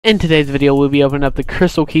In today's video, we'll be opening up the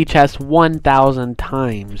crystal key chest 1,000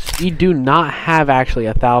 times. We do not have actually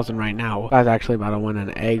 1,000 right now. I was actually about to win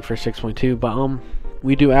an egg for 6.2, but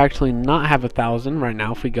we do actually not have 1,000 right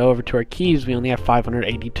now. If we go over to our keys, we only have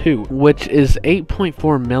 582, which is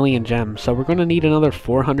 8.4 million gems. So we're going to need another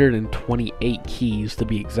 428 keys to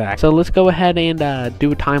be exact. So let's go ahead and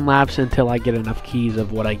do a time lapse until I get enough keys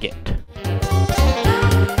of what I get.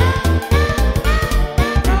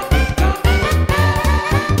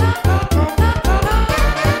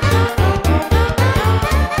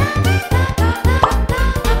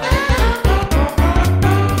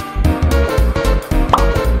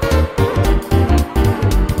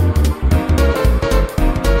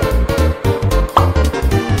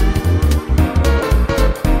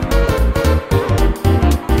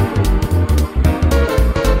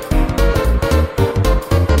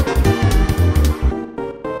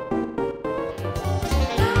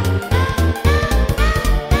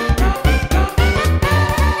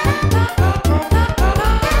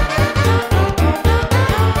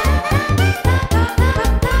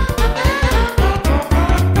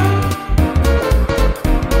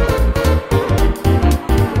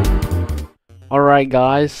 Alright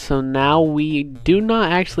guys, so now we do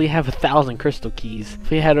not actually have 1,000 crystal keys.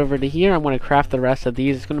 If we head over to here, I'm going to craft the rest of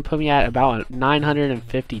these. It's going to put me at about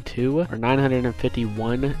 952 or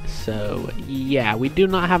 951. So yeah, we do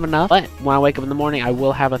not have enough. But when I wake up in the morning, I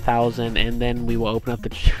will have 1,000, and then we will open up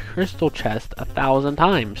the crystal chest 1,000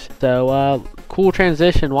 times. So cool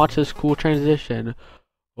transition. Watch this cool transition.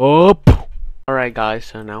 Up. Alright guys,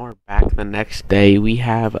 so now we're back the next day. We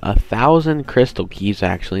have 1,000 crystal keys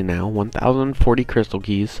actually now. 1,040 crystal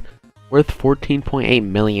keys worth 14.8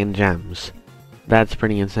 million gems. That's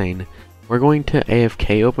pretty insane. We're going to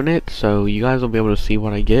AFK open it, so you guys will be able to see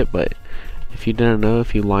what I get, but if you didn't know,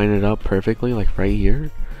 if you line it up perfectly, like right here,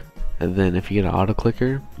 and then if you get an auto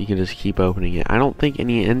clicker, you can just keep opening it. I don't think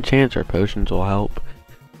any enchants or potions will help.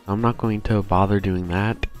 I'm not going to bother doing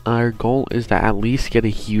that. Our goal is to at least get a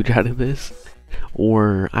huge out of this.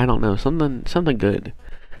 Or I don't know, something good.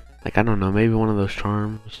 Like I don't know, maybe one of those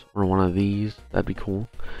charms or one of these. That'd be cool.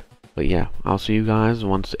 But yeah, I'll see you guys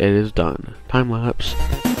once it is done. Time lapse.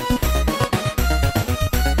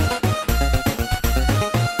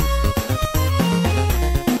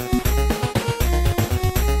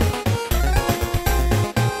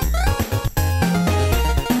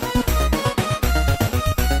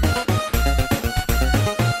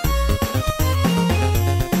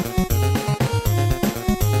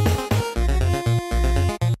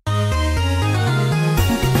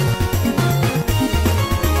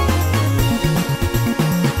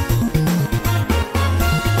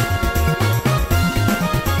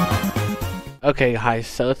 Okay guys,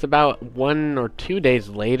 so it's about 1 or 2 days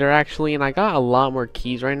later actually, and I got a lot more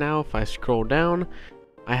keys right now. If I scroll down,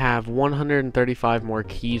 I have 135 more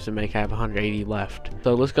keys to make. I have 180 left.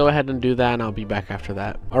 So let's go ahead and do that, and I'll be back after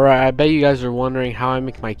that. Alright, I bet you guys are wondering how I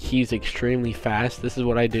make my keys extremely fast. This is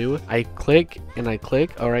what I do. I click and I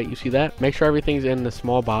click. Alright, you see that? Make sure everything's in the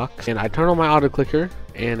small box, and I turn on my auto clicker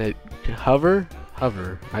and it hover.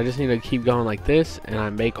 I just need to keep going like this, and I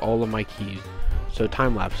make all of my keys. So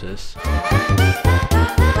time lapses.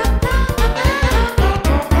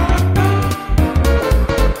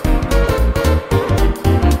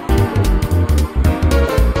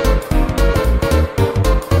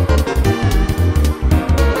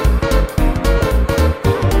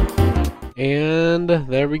 And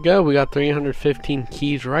there we go, we got 315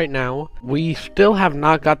 keys right now. We still have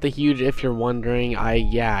not got the huge, if you're wondering.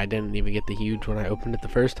 I didn't even get the huge when I opened it the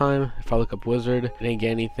first time. If I look up wizard, I didn't get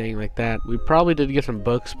anything like that. We probably did get some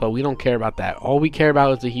books, but we don't care about that. All we care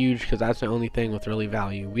about is the huge, because that's the only thing with really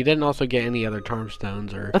value. We didn't also get any other charm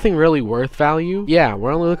stones or nothing really worth value. Yeah,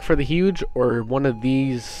 we're only looking for the huge or one of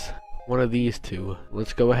these two.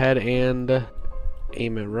 Let's go ahead and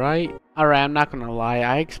aim it right. Alright, I'm not gonna lie,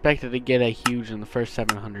 I expected to get a huge in the first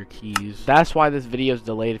 700 keys. That's why this video is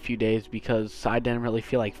delayed a few days, because I didn't really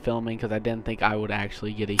feel like filming, because I didn't think I would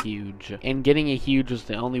actually get a huge. And getting a huge was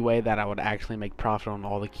the only way that I would actually make profit on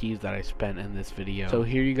all the keys that I spent in this video. So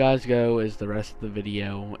here you guys go is the rest of the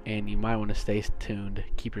video, and you might want to stay tuned.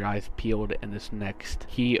 Keep your eyes peeled in this next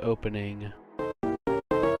key opening.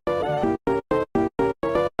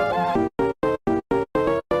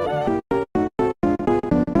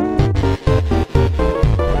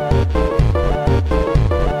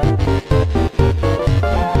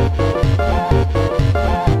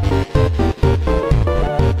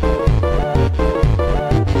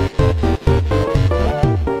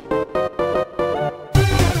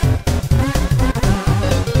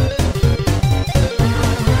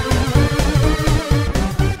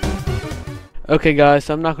 Okay guys,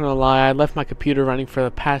 so I'm not gonna lie, I left my computer running for the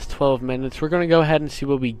past 12 minutes. We're gonna go ahead and see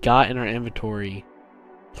what we got in our inventory.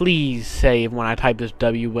 Please say when I type this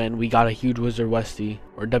WN, we got a huge wizard Westie.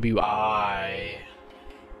 Or WI.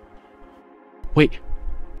 Wait.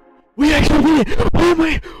 We actually did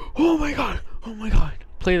it! Oh my god! Oh my god.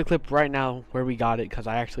 Play the clip right now where we got it, because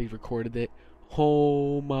I actually recorded it.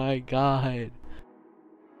 Oh my god.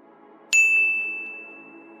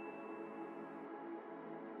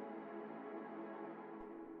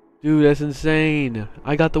 Dude, that's insane.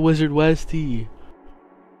 I got the wizard Westie.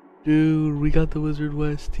 Dude, we got the wizard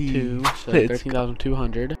Westie. So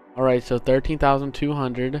 13,200. Alright, so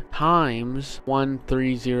 13,200 times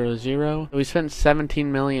 1300. So we spent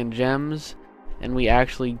 17 million gems, and we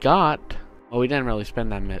actually got, well, we didn't really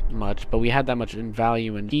spend that much, but we had that much in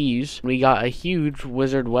value in keys. We got a huge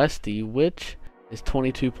wizard Westie, which is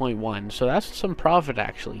 22.1. So that's some profit,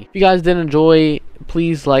 actually. If you guys did enjoy,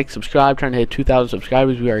 please like, subscribe. Trying to hit 2,000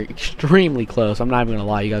 subscribers. We are extremely close. I'm not even gonna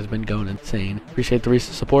lie, you guys have been going insane. Appreciate the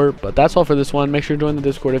recent support, but that's all for this one. Make sure to join the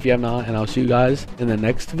Discord if you have not, and I'll see you guys in the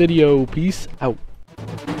next video. Peace out.